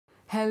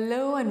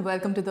Hello and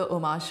welcome to the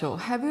Oma Show.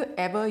 Have you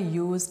ever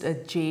used a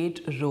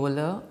jade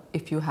roller?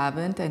 If you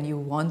haven't and you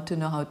want to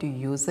know how to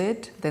use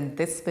it, then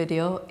this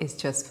video is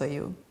just for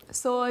you.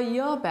 So a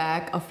year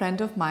back, a friend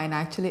of mine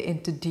actually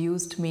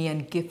introduced me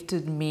and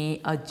gifted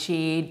me a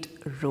jade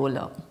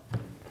roller.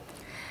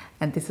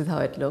 And this is how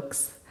it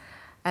looks.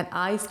 And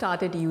I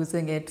started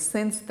using it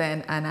since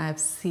then and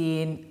I've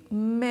seen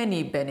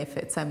many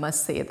benefits, I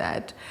must say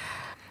that.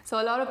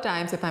 So a lot of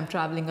times if I'm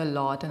traveling a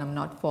lot and I'm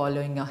not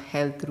following a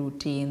health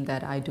routine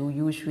that I do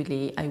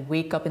usually, I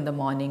wake up in the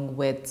morning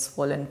with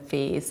swollen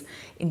face,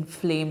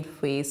 inflamed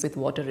face with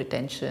water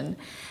retention.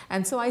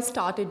 And so I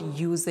started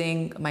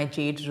using my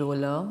jade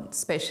roller,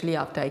 especially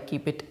after I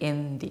keep it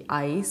in the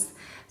ice.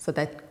 So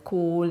that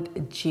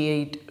cold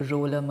jade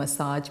roller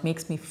massage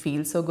makes me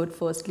feel so good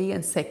firstly,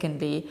 and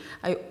secondly,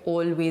 I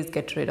always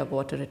get rid of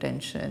water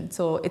retention.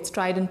 So it's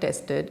tried and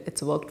tested,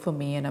 it's worked for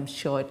me and I'm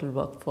sure it'll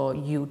work for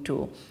you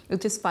too.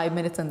 It's just 5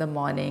 minutes in the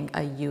morning,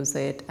 I use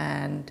it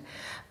and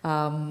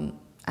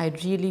I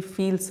really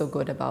feel so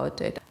good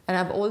about it. And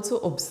I've also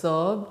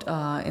observed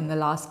in the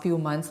last few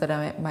months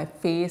that my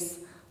face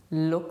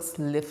looks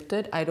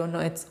lifted. I don't know,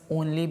 it's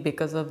only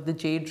because of the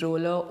jade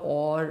roller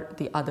or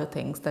the other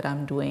things that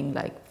I'm doing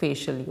like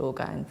facial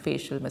yoga and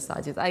facial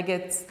massages. I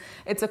guess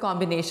it's a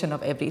combination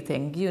of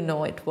everything. You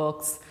know, it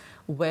works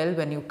well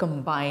when you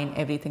combine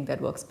everything that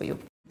works for you.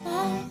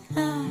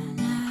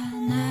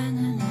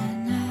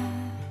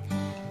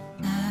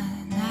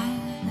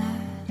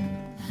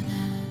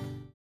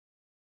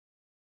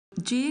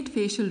 Jade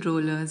facial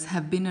rollers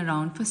have been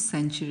around for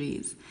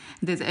centuries.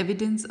 There's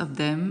evidence of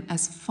them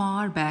as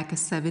far back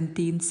as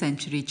 17th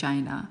century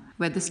China,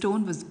 where the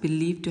stone was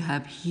believed to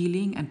have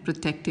healing and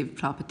protective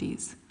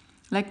properties.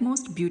 Like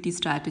most beauty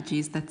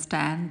strategies that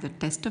stand the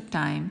test of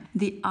time,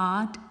 the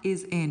art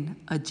is in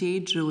a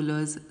jade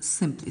roller's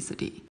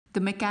simplicity.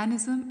 The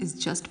mechanism is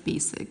just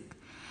basic.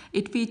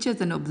 It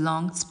features an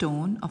oblong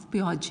stone of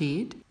pure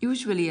jade,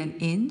 usually 1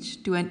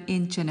 inch to 1.5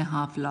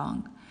 inches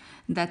long,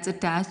 that's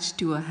attached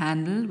to a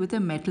handle with a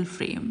metal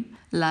frame,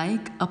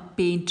 like a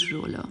paint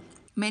roller.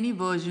 Many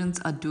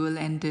versions are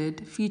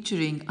dual-ended,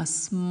 featuring a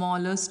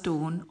smaller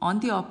stone on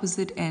the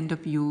opposite end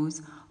of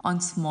use on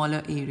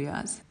smaller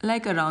areas,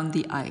 like around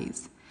the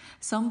eyes.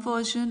 Some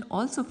versions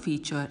also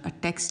feature a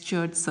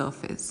textured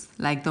surface,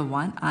 like the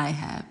one I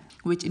have,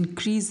 which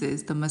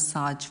increases the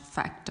massage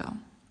factor.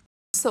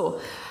 So,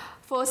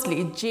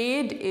 firstly,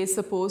 jade is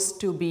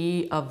supposed to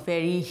be a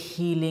very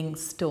healing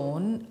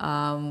stone.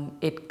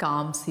 It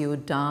calms you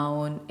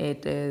down.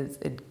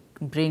 It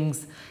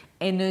brings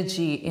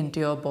energy into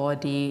your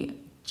body,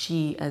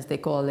 chi as they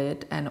call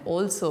it, and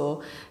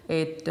also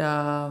it's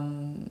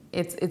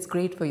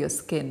great for your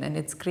skin and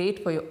it's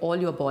great for all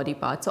your body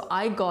parts. So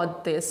I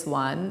got this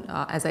one,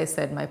 as I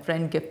said, my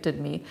friend gifted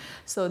me.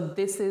 So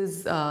this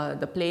is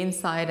the plain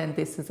side and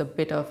this is a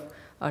bit of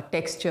a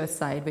texture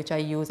side, which I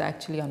use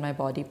actually on my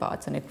body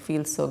parts, and it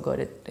feels so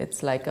good.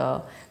 It's like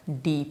a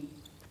deep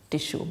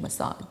tissue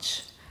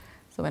massage.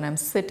 So when I'm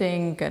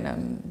sitting and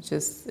I'm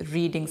just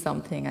reading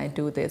something, I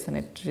do this and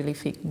it really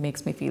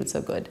makes me feel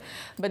so good.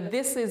 But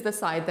this is the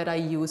side that I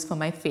use for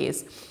my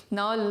face.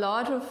 Now, a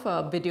lot of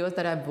videos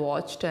that I've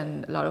watched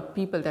and a lot of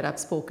people that I've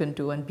spoken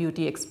to and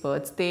beauty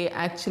experts, they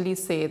actually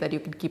say that you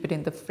can keep it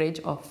in the fridge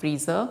or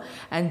freezer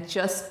and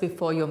just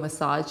before your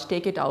massage,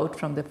 take it out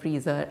from the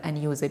freezer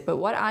and use it. But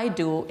what I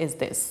do is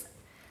this.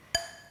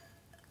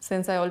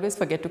 Since I always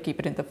forget to keep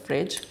it in the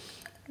fridge,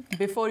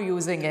 before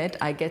using it,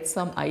 I get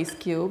some ice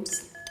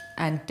cubes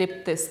and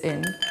dip this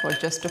in for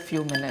just a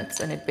few minutes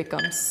and it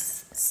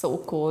becomes so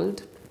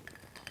cold.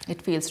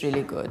 It feels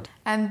really good.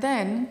 And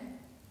then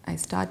I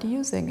start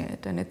using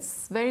it and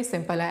it's very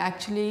simple. I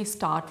actually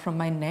start from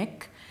my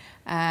neck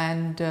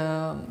and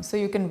so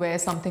you can wear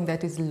something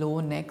that is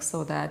low neck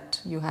so that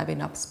you have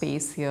enough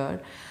space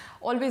here.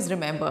 Always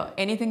remember,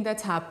 anything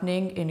that's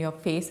happening in your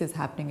face is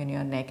happening in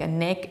your neck, and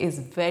neck is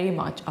very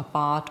much a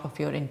part of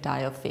your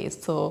entire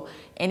face. So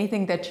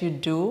anything that you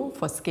do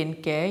for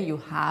skincare, you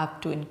have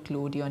to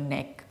include your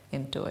neck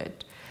into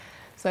it.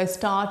 So I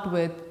start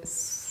with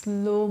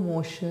slow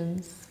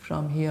motions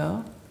from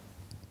here,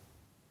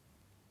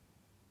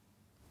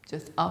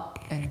 just up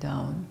and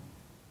down.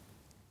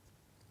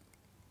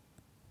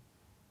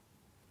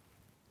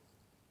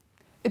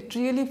 It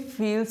really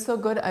feels so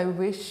good. I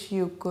wish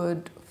you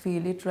could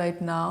feel it right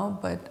now,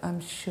 but I'm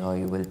sure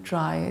you will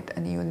try it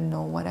and you will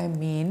know what I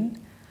mean.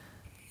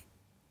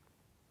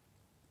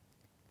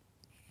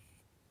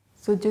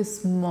 So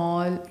just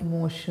small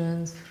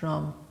motions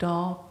from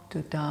top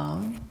to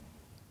down.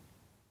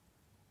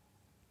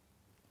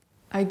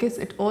 I guess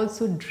it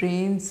also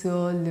drains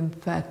your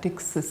lymphatic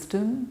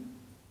system.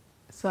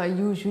 So I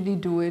usually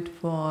do it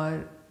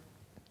for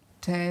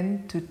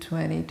 10 to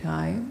 20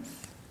 times.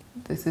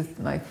 This is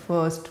my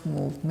first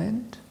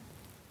movement.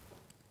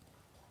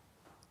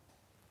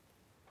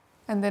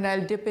 And then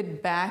I'll dip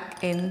it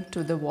back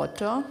into the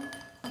water,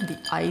 the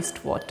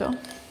iced water.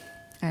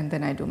 And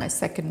then I do my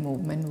second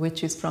movement,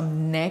 which is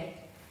from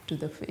neck to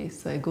the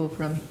face. So I go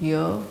from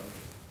here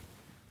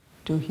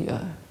to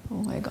here. Oh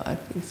my God,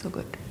 it feels so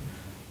good.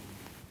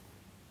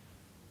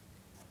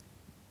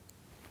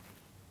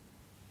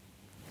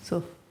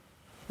 So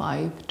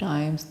 5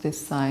 times this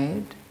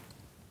side.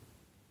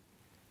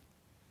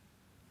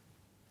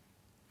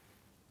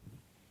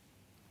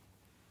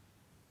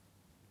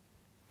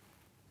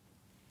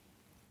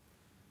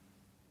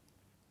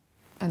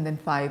 And then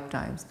 5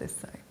 times this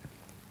side.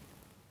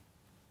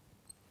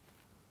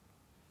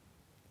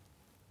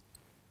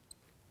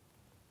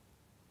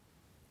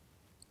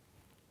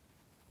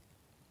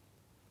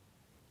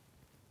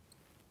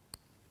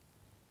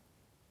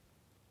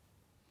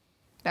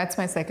 That's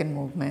my second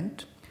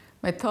movement.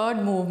 My third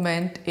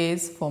movement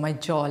is for my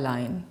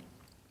jawline.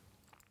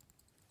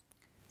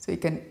 So you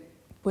can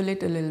pull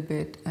it a little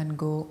bit and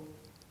go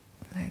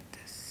like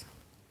this.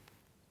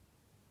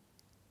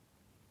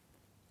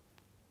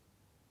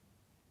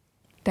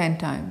 10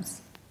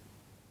 times.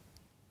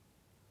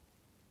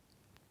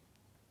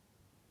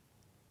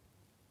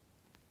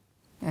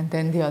 And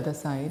then the other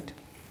side.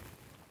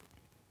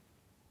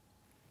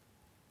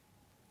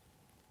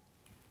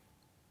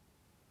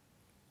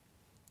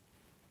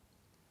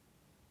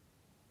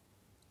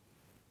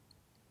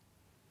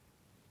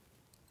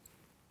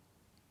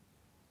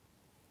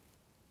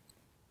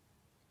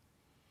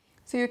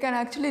 So you can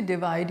actually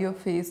divide your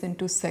face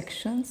into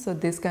sections. So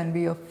this can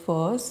be your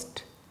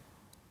first,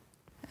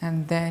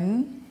 and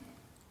then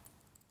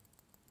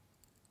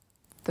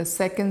the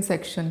second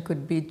section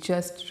could be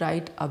just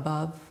right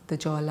above the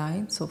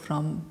jawline. So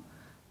from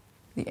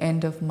the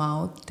end of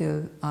mouth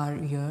till our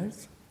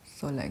ears.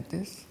 So like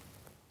this.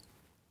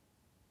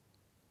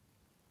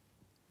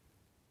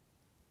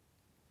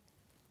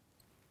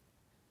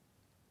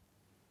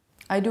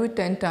 I do it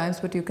 10 times,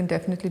 but you can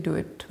definitely do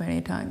it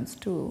 20 times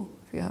too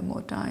if you have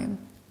more time.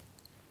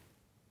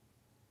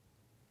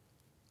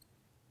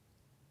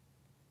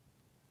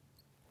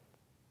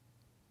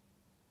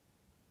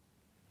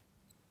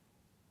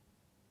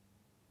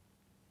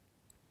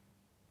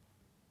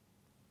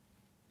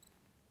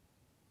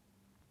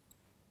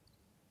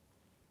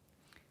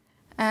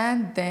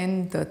 And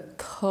then the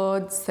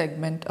third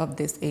segment of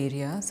this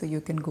area, so you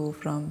can go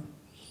from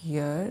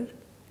here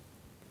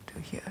to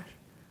here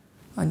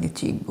on your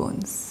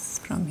cheekbones,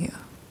 from here.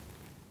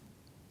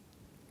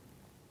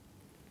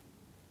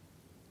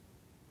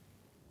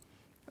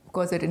 Of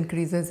course, it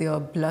increases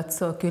your blood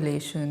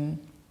circulation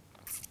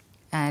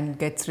and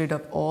gets rid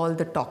of all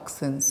the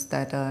toxins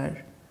that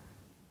are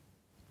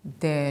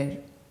there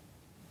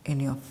in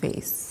your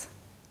face.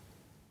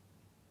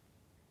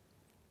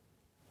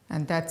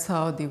 And that's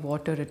how the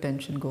water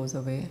retention goes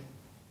away,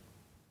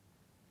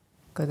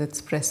 because it's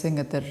pressing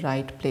at the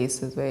right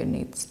places where it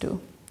needs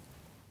to.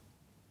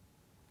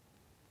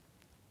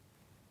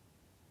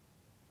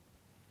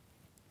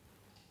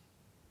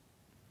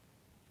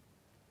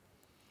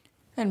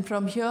 And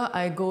from here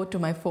I go to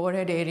my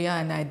forehead area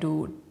and I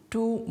do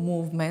 2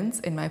 movements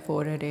in my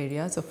forehead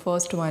area. So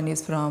first one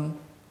is from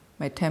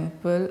my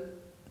temple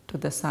to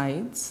the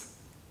sides.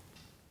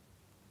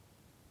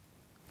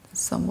 There's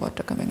some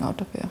water coming out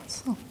of here.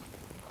 So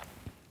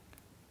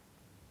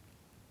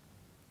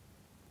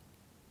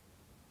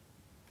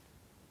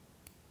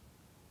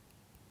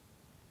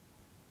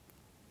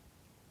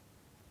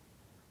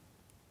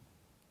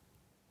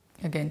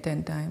again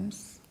 10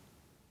 times.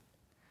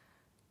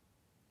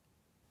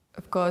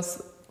 Of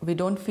course, we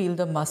don't feel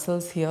the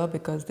muscles here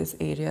because this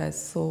area is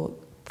so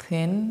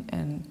thin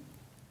and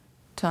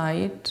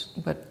tight,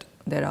 but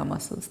there are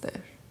muscles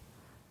there.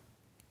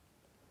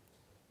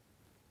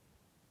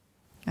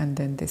 And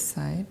then this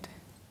side.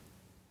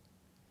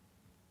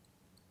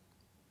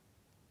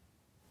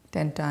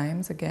 10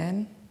 times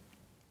again.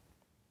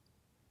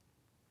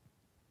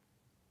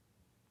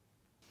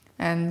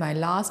 And my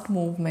last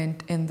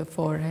movement in the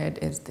forehead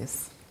is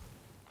this.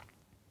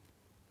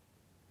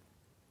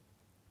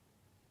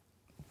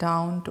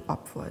 Down to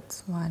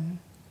upwards. 1,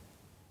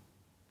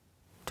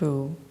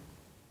 2, 3.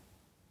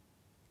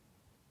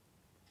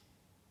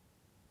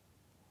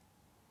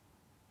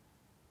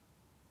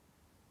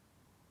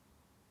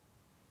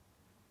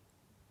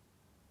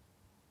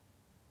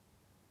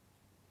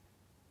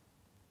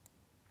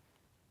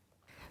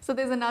 So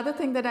there's another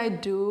thing that I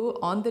do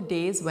on the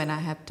days when I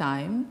have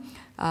time,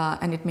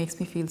 and it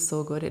makes me feel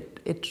so good.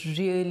 It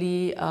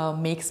really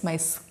makes my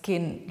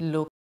skin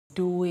look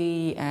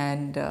dewy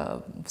and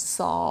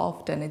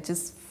soft, and it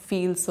just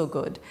feels so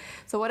good.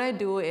 So what I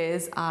do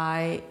is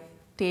I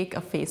take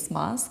a face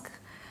mask,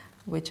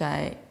 which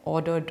I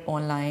ordered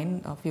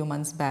online a few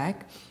months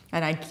back,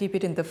 and I keep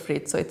it in the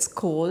fridge. So it's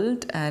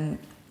cold and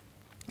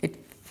it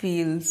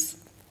feels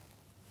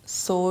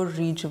so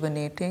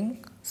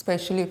rejuvenating,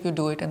 especially if you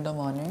do it in the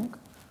morning.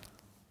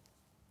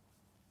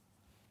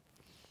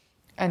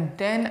 And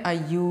then I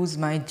use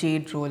my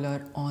Jade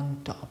Roller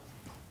on top.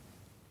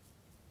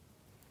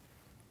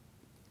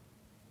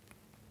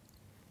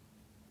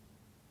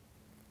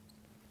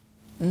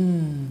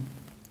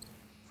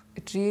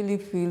 It really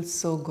feels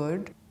so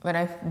good. When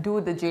I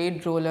do the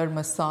Jade Roller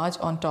massage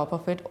on top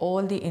of it,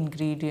 all the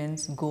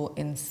ingredients go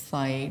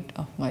inside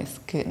of my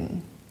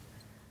skin.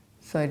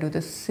 So I do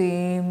the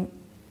same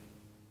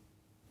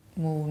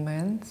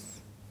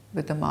movements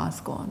with the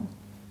mask on,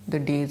 the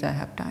days I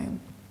have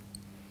time.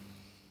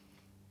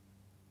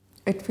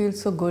 It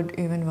feels so good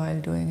even while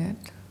doing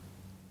it.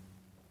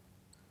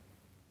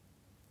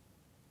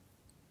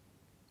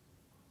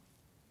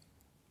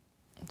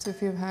 So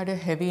if you've had a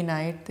heavy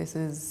night, this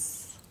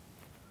is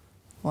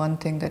one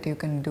thing that you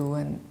can do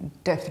and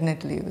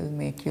definitely will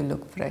make you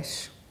look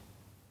fresh.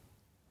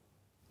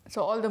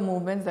 So all the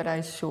movements that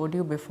I showed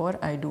you before,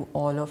 I do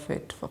all of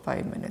it for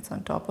 5 minutes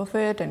on top of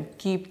it and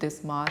keep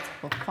this mask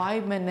for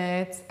 5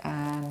 minutes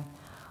and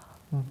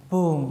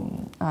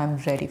boom, I'm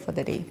ready for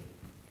the day.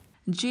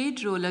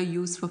 Jade roller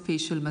used for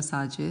facial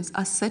massages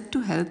are said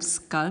to help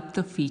sculpt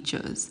the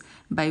features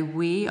by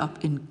way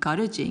of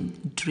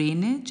encouraging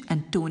drainage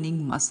and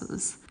toning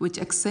muscles, which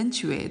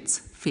accentuates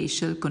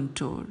facial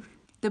contour.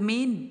 The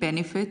main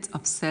benefits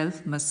of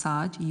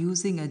self-massage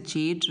using a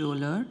jade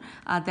roller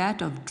are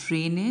that of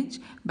drainage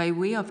by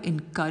way of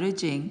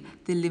encouraging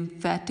the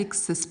lymphatic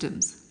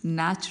system's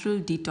natural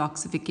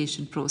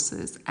detoxification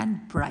process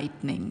and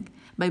brightening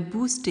by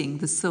boosting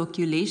the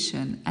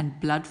circulation and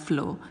blood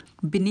flow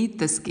beneath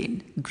the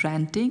skin,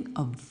 granting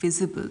a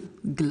visible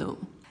glow.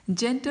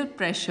 Gentle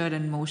pressure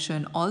and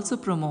motion also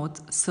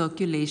promotes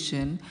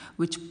circulation,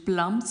 which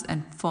plumps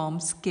and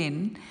firms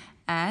skin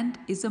and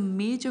is a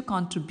major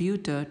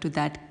contributor to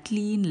that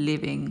clean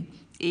living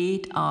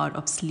 8 hour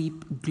of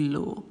sleep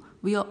glow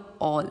we are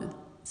all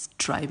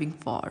striving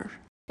for.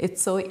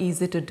 It's so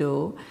easy to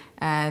do,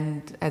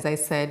 and as I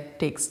said,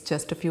 takes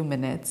just a few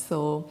minutes.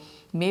 So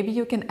maybe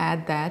you can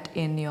add that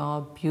in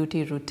your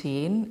beauty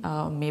routine,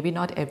 maybe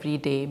not every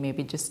day,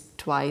 maybe just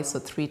twice or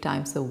 3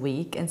 times a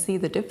week, and see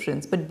the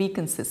difference, but be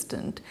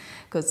consistent,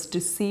 because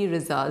to see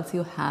results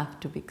you have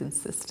to be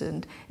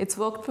consistent. It's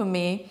worked for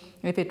me.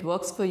 If it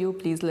works for you,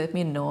 please let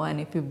me know,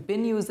 and if you've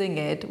been using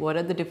it, what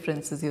are the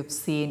differences you've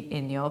seen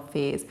in your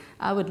face?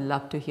 I would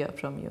love to hear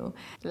from you.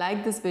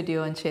 Like this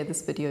video and share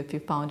this video if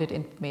you found it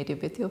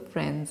informative with your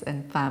friends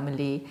and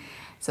family.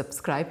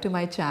 Subscribe to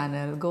my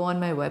channel, go on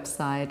my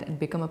website and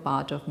become a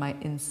part of my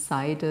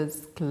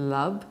Insiders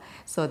Club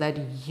so that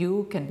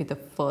you can be the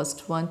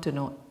first one to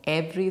know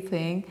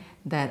everything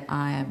that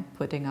I am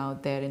putting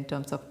out there in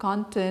terms of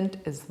content,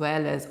 as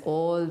well as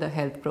all the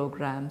health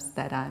programs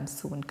that I'm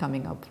soon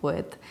coming up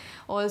with.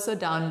 Also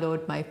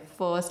download my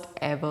first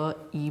ever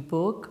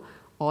ebook,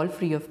 all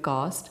free of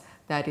cost.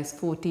 That is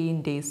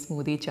 14-day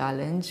smoothie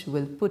challenge,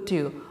 will put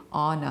you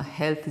on a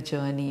health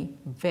journey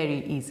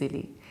very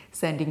easily.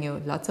 Sending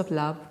you lots of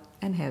love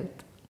and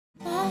health.